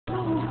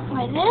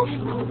this?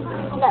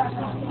 No.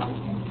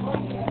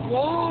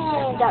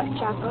 Yeah, dark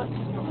chocolate.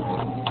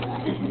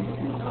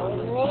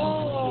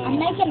 Yeah. I'm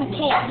making a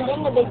cake.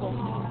 Then the big one.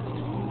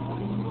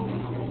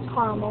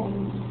 Caramel.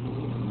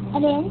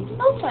 And then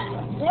super.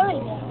 Very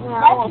good. No,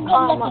 That's a I good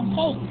want looking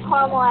cake.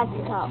 caramel at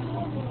the top.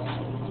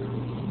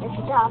 It's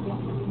the topping.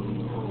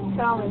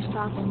 Caramel's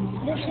topping.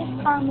 This is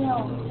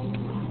caramel.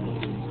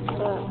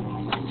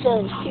 So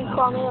it's two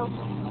caramel.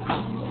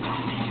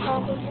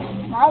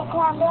 Light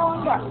caramel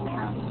and dark caramel.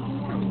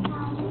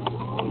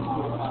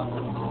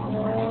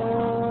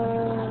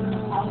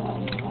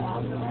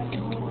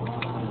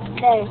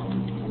 Hey,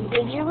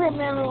 did you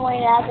remember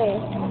when I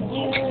said,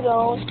 you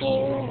don't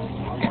scare me?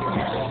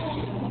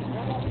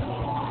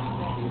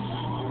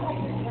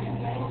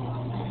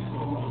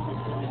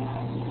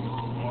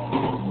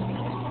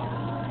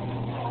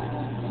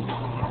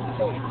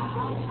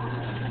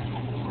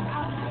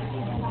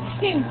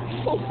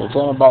 So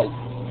tell me about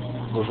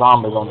the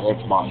zombies on the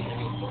Xbox.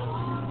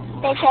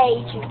 They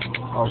hate you.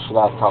 Or should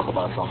I talk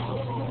about something?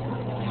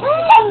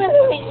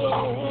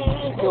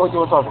 Okay, what you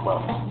want to talk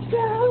about?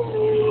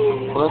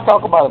 Well, let's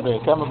talk about it then.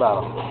 Tell me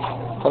about them.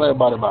 Tell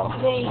everybody about them.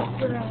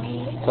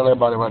 Tell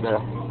everybody right there.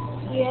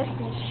 You have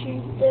to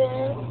shoot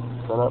them.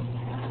 Shut up.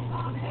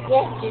 You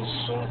have to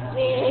shoot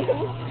them.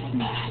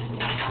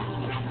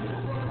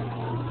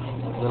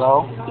 Is it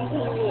all? You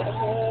can get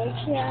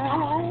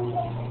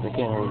headshots. They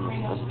can't hear you.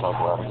 Let's talk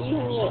about it.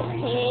 You can get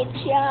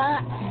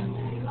headshots.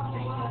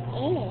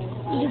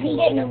 You can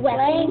get a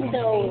weapon.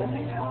 Flamethrower.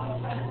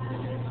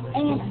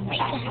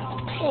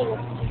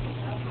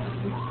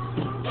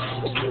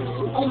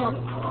 And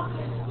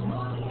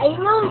are you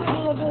really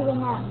going to do the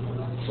now?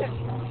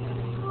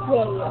 Yeah,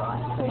 you are.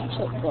 Let's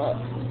check that.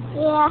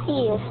 Yeah, he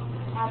is.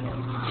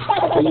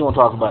 What you want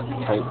to talk about,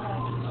 Kate?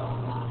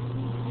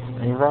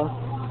 Anything?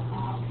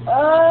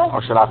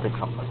 Or should I pick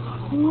something?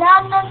 No.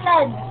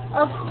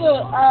 Okay,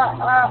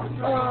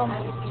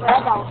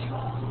 Right off.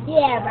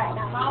 yeah, right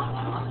now.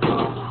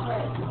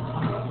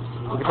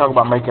 We can talk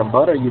about making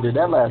butter. You did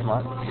that last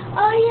night.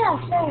 Oh, yeah,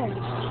 sure.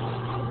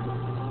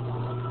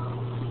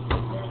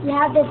 You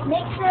have this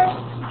mixer,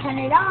 turn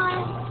it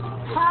on,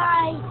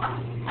 high.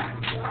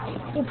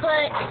 You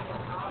put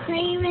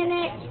cream in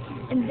it,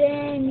 and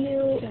then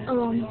you,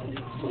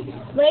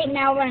 wait an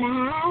hour and a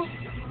half,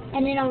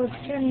 and then it'll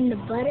turn into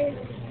butter.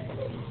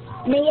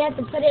 And then you have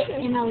to put it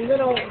in a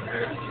little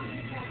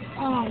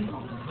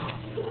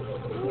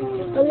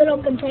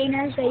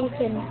container so you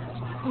can,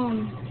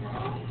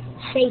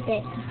 shape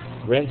it.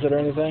 Rinse it or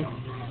anything?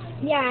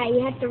 Yeah, you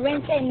have to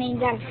rinse it and then you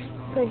gotta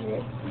put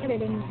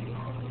it in.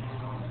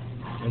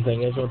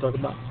 Anything else you want to talk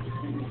about?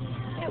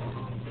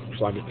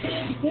 Plug it.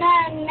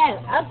 No.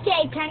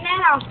 Okay, turn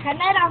that off. Turn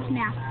that off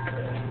now.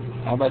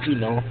 How about you,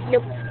 Noah?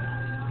 Nope.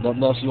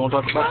 Nothing else you want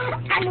to talk about?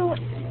 I know it.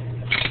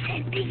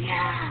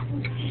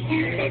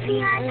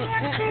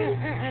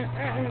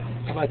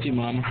 How about you,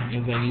 Mama?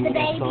 Anything you The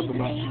want to talk baby,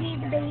 about?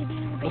 the baby.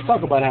 Let's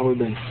talk about how we've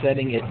been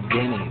setting at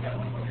Dennys.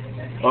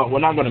 We're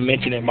not going to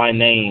mention it by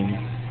name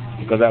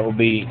because that would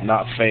be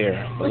not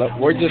fair. But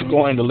we're just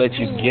going to let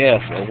you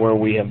guess at where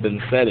we have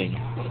been setting.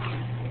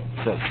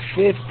 So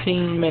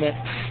 15 minutes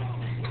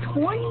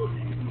 20?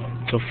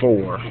 to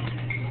 4.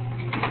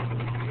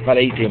 About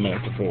 18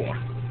 minutes to 4.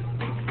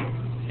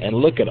 And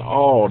look at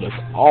all this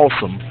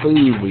awesome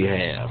food we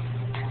have.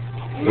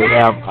 We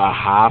have a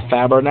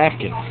high-fiber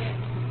napkin.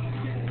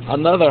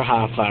 Another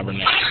high-fiber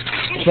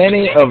napkin.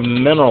 Plenty of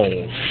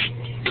minerals.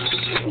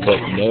 But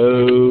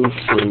no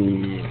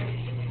food.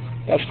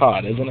 That's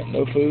hot, isn't it?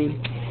 No food?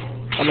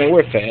 I mean,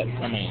 we're fat.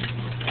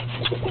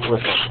 We're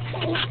fat.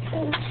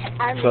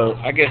 So,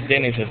 I guess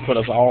Dennys has put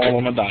us all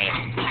on a diet.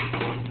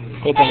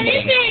 What's on the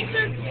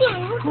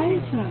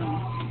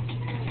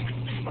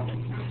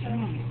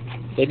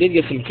They did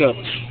get some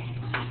cups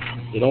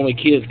that only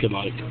kids could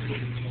like.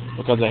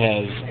 Because it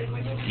has,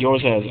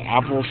 yours has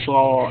apple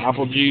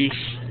juice,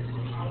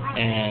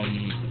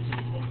 and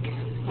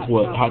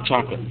what? Hot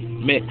chocolate.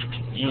 Mixed.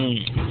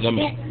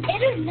 Yummy.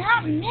 It is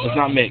not mixed. It's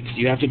not mixed.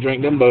 You have to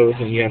drink them both,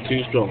 and you have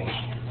 2 straws.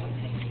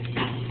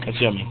 That's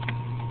yummy.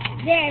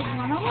 There's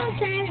one on one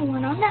side and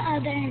one on the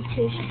other and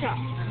 2 straws.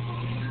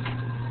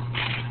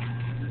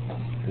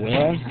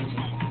 Well,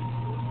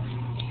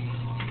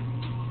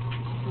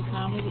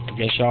 I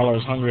guess y'all are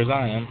as hungry as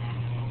I am.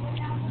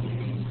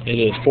 It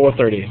is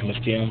 4:30, Miss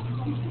Kim.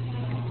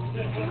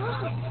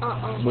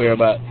 We're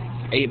about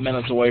 8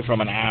 minutes away from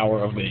an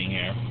hour of being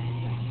here.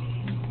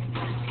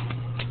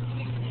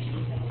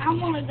 I'm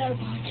one of those.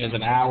 Is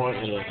an hour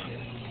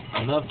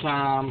enough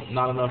time,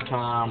 not enough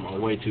time, or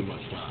way too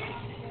much time?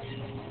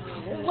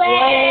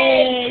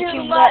 Way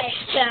too much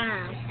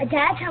time.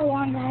 That's how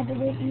long I had to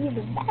wait for you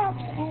to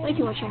bathroom. Way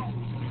too much time.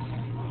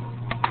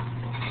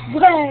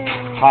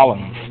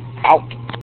 Collins, out.